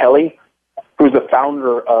Scott Kelly, who's the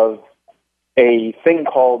founder of a thing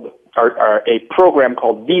called a program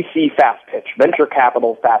called VC Fast Pitch, Venture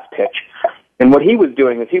Capital Fast Pitch. And what he was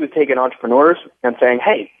doing is he was taking entrepreneurs and saying,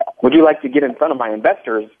 "Hey, would you like to get in front of my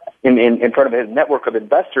investors, in front of his network of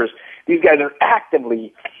investors?" These guys are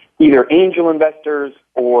actively either angel investors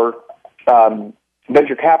or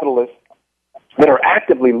venture capitalists that are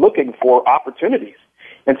actively looking for opportunities.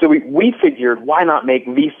 And so we figured, why not make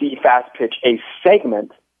VC Fast Pitch a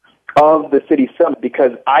segment of the City Summit?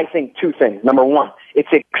 Because I think two things. Number one,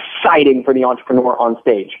 it's exciting for the entrepreneur on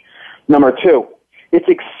stage. Number two, it's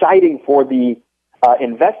exciting for the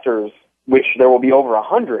investors, which there will be over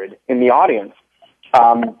 100 in the audience.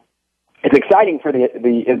 It's exciting for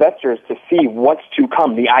the investors to see what's to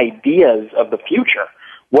come, the ideas of the future.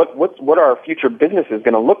 What are our future businesses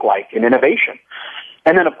going to look like in innovation?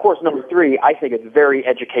 And then, of course, number three, I think it's very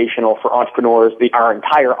educational for entrepreneurs, our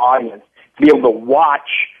entire audience, to be able to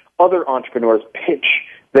watch other entrepreneurs pitch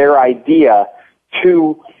their idea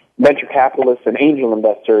to venture capitalists and angel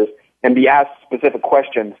investors and be asked specific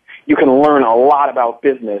questions. You can learn a lot about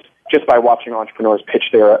business just by watching entrepreneurs pitch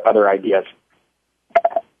their other ideas.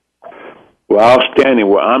 Well, outstanding.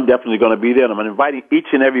 Well, I'm definitely going to be there, and I'm inviting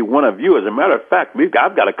each and every one of you. As a matter of fact,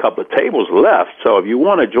 I've got a couple of tables left, so if you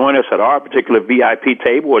want to join us at our particular VIP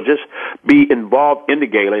table or just be involved in the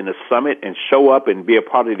gala, in the summit, and show up and be a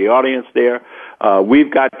part of the audience there, we've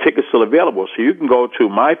got tickets still available. So you can go to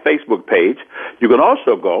my Facebook page. You can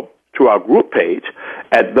also go to our group page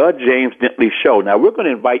at The James Dentley Show. Now, we're going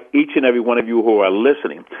to invite each and every one of you who are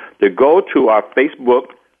listening to go to our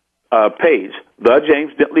Facebook page, The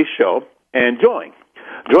James Dentley Show, and join.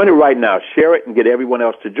 Join it right now. Share it and get everyone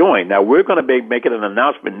else to join. Now, we're going to be making an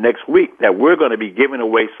announcement next week that we're going to be giving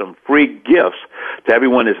away some free gifts to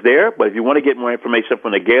everyone that's there. But if you want to get more information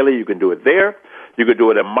from the gala, you can do it there. You can do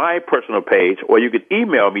it at my personal page, or you can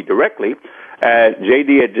email me directly at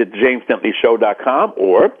jd@jamesdentleyshow.com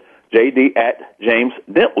or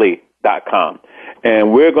jd@jamesdentley.com.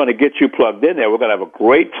 And we're going to get you plugged in there. We're going to have a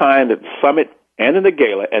great time at the summit and in the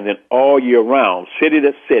gala, and then all year round, city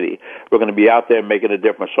to city, we're going to be out there making a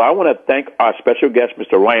difference. So I want to thank our special guest,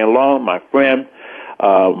 Mr. Ryan Long, my friend,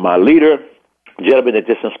 my leader, gentleman that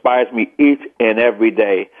just inspires me each and every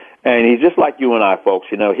day. And he's just like you and I,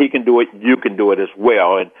 folks. You know, he can do it, you can do it as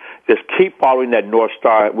well. And just keep following that North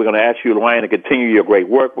Star. We're going to ask you, Ryan, to continue your great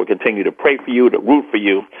work. We'll continue to pray for you, to root for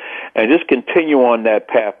you, and just continue on that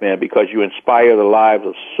path, man, because you inspire the lives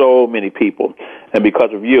of so many people. And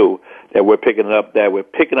because of you, that we're picking up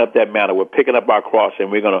that mantle, we're picking up our cross,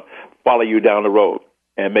 and we're going to follow you down the road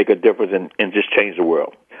and make a difference and just change the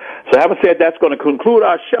world. So having said that's going to conclude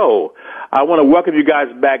our show. I want to welcome you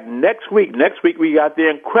guys back next week. Next week we got the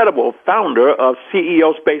incredible founder of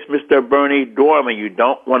CEO Space, Mr. Bernie Dorman. You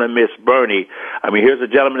don't want to miss Bernie. I mean, here's a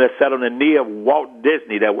gentleman that sat on the knee of Walt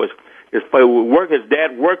Disney that was his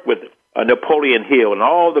dad worked with Napoleon Hill and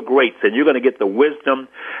all the greats, and you're going to get the wisdom,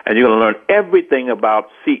 and you're going to learn everything about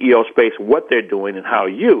CEO Space, what they're doing, and how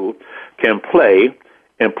you can play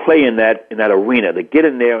in that arena, to get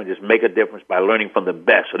in there and just make a difference by learning from the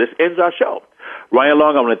best. So this ends our show. Ryan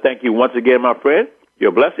Long, I want to thank you once again, my friend.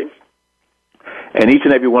 Your blessings. And each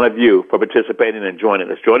and every one of you for participating and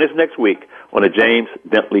joining us. Join us next week on the James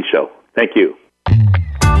Dentley Show. Thank you.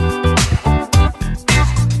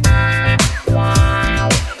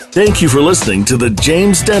 Thank you for listening to The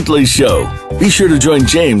James Dentley Show. Be sure to join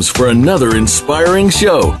James for another inspiring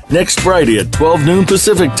show next Friday at 12 noon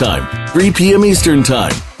Pacific Time, 3 p.m. Eastern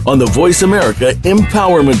Time on the Voice America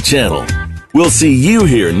Empowerment Channel. We'll see you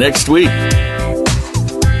here next week.